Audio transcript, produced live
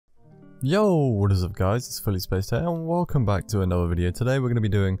Yo, what is up guys, it's FullySpaced here and welcome back to another video. Today we're going to be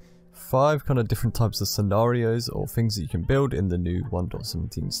doing 5 kind of different types of scenarios or things that you can build in the new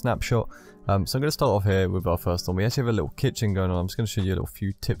 1.17 Snapshot. So I'm going to start off here with our first one. We actually have a little kitchen going on. I'm just going to show you a little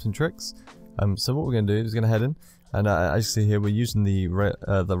few tips and tricks. So what we're going to do is going to head in and as you see here we're using the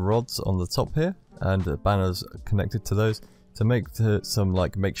rods on the top here and the banners connected to those to make some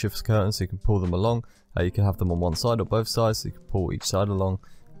like makeshift curtains so you can pull them along. You can have them on one side or both sides so you can pull each side along.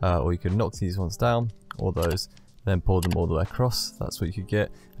 Or you can knock these ones down, or those, then pull them all the way across. That's what you could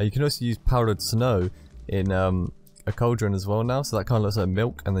get. You can also use powdered snow in a cauldron as well now, so that kind of looks like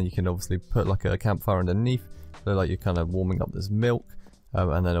milk, and then you can obviously put like a campfire underneath, so like you're kind of warming up this milk.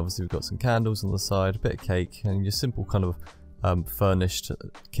 And then obviously we've got some candles on the side, a bit of cake, and your simple kind of furnished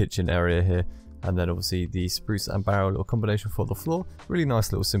kitchen area here. And then obviously the spruce and barrel little combination for the floor. Really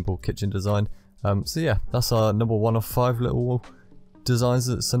nice little simple kitchen design. So yeah, that's our number 1 of 5 little designs,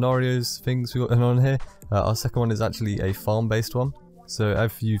 scenarios, things we got going on here. Our second one is actually a farm based one. So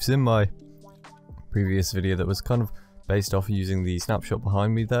if you've seen my previous video that was kind of based off using the snapshot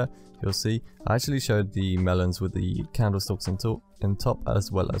behind me there, you'll see I actually showed the melons with the candlesticks on top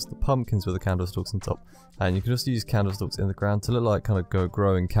as well as the pumpkins with the candlesticks on top. And you can also use candlesticks in the ground to look like kind of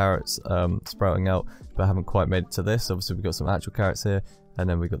growing carrots sprouting out, but I haven't quite made it to this. Obviously we've got some actual carrots here, and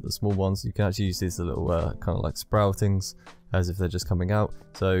then we've got the small ones. You can actually use these little kind of like sproutings as if they're just coming out.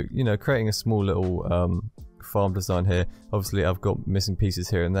 So, you know, creating a small little farm design here. Obviously I've got missing pieces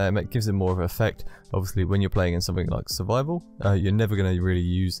here and there. It gives it more of an effect. Obviously when you're playing in something like survival, you're never going to really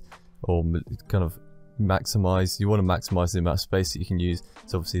use or kind of maximize. You want to maximize the amount of space that you can use.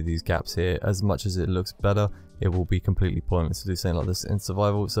 So obviously these gaps here, as much as it looks better, it will be completely pointless to do something like this in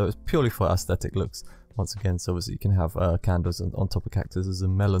survival. So it's purely for aesthetic looks once again. So obviously you can have candles on top of cactuses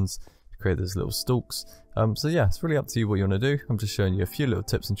and melons to create those little stalks. So yeah, it's really up to you what you want to do. I'm just showing you a few little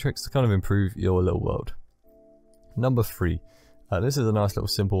tips and tricks to kind of improve your little world. Number 3. This is a nice little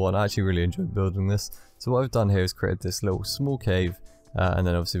simple one. I actually really enjoyed building this. So what I've done here is created this little small cave, and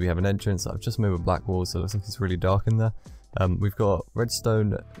then obviously we have an entrance. I've just made with black walls so it looks like it's really dark in there. We've got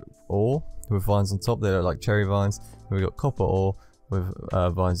redstone ore with vines on top. They look like cherry vines. And we've got copper ore with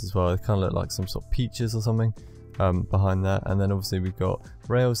vines as well. They kind of look like some sort of peaches or something behind that. And then obviously we've got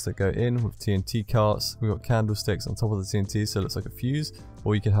rails that go in with TNT carts. We've got candlesticks on top of the TNT so it looks like a fuse,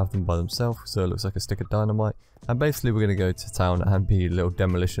 or you can have them by themselves so it looks like a stick of dynamite. And basically we're going to go to town and be little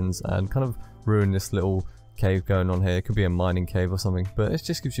demolitions and kind of ruin this little cave going on here. It could be a mining cave or something, but it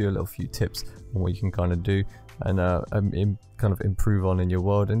just gives you a little few tips on what you can kind of do and kind of improve on in your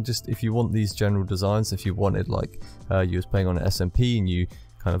world. And just if you want these general designs, if you wanted like you was playing on an SMP and you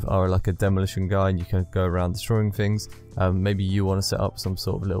kind of are like a demolition guy and you can go around destroying things, maybe you want to set up some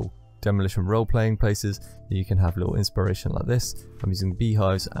sort of little demolition role-playing places, you can have little inspiration like this. I'm using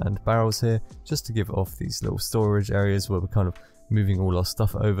beehives and barrels here just to give off these little storage areas where we're kind of moving all our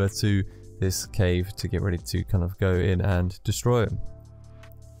stuff over to this cave to get ready to kind of go in and destroy it.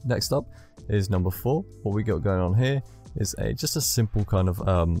 Next up is number 4. What we got going on here is just a simple kind of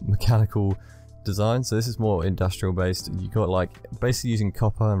mechanical design. So this is more industrial based. You got like basically using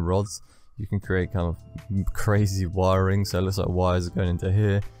copper and rods, you can create kind of crazy wiring. So it looks like wires are going into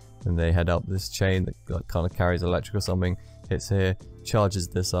here and they head up this chain that like kind of carries electric or something, hits here, charges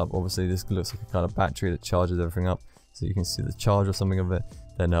this up. Obviously this looks like a kind of battery that charges everything up, so you can see the charge or something of it.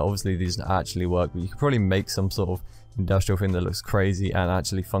 Then obviously these don't actually work, but you could probably make some sort of industrial thing that looks crazy and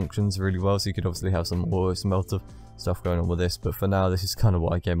actually functions really well. So you could obviously have some ore smelter stuff going on with this, but for now this is kind of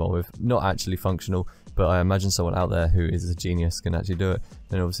what I came up with. Not actually functional, but I imagine someone out there who is a genius can actually do it.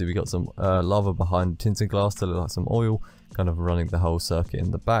 And obviously we got some lava behind tinted glass to look like some oil, kind of running the whole circuit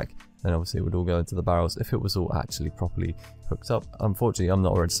in the back. And obviously it would all go into the barrels if it was all actually properly hooked up. Unfortunately I'm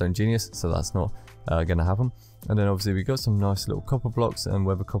not a redstone genius, so that's not going to happen. And then obviously we got some nice little copper blocks and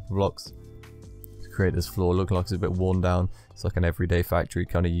weather copper blocks to create this floor. Look like it's a bit worn down. It's like an everyday factory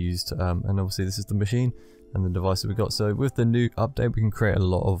kind of used. And obviously this is the machine and the device that we got. So with the new update we can create a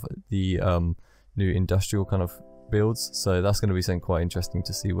lot of the new industrial kind of builds. So that's going to be something quite interesting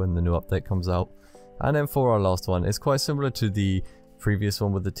to see when the new update comes out. And then for our last one, it's quite similar to the previous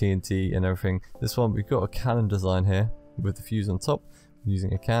one with the TNT and everything. This one we've got a cannon design here with the fuse on top,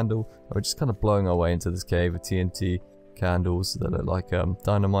 using a candle. We're just kind of blowing our way into this cave with TNT candles that look like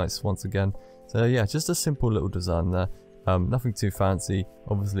dynamites once again. So yeah, just a simple little design there. Nothing too fancy.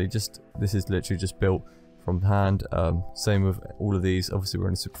 Obviously just this is literally just built from hand. Same with all of these. Obviously we're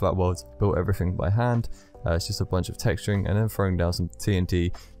in a super flat world, built everything by hand. It's just a bunch of texturing and then throwing down some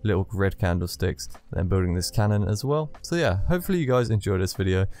TNT, little red candlesticks, and then building this cannon as well. So yeah, hopefully you guys enjoyed this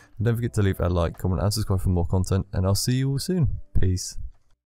video, and don't forget to leave a like, comment and subscribe for more content, and I'll see you all soon. Peace.